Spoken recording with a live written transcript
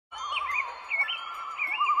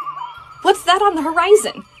that on the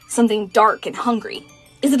horizon? Something dark and hungry.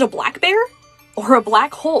 Is it a black bear? Or a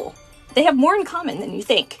black hole? They have more in common than you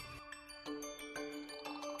think.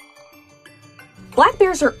 Black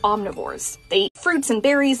bears are omnivores. They eat fruits and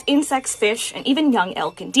berries, insects, fish, and even young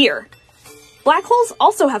elk and deer. Black holes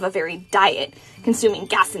also have a varied diet, consuming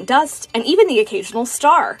gas and dust, and even the occasional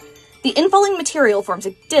star. The infalling material forms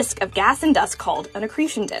a disk of gas and dust called an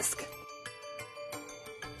accretion disk.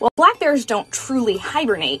 While black bears don't truly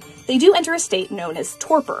hibernate, they do enter a state known as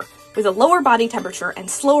torpor, with a lower body temperature and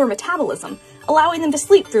slower metabolism, allowing them to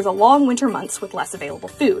sleep through the long winter months with less available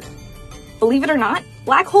food. Believe it or not,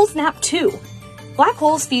 black holes nap too. Black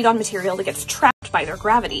holes feed on material that gets trapped by their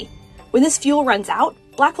gravity. When this fuel runs out,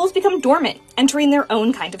 black holes become dormant, entering their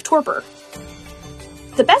own kind of torpor.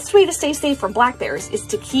 The best way to stay safe from black bears is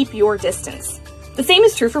to keep your distance. The same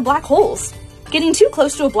is true for black holes. Getting too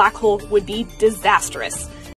close to a black hole would be disastrous.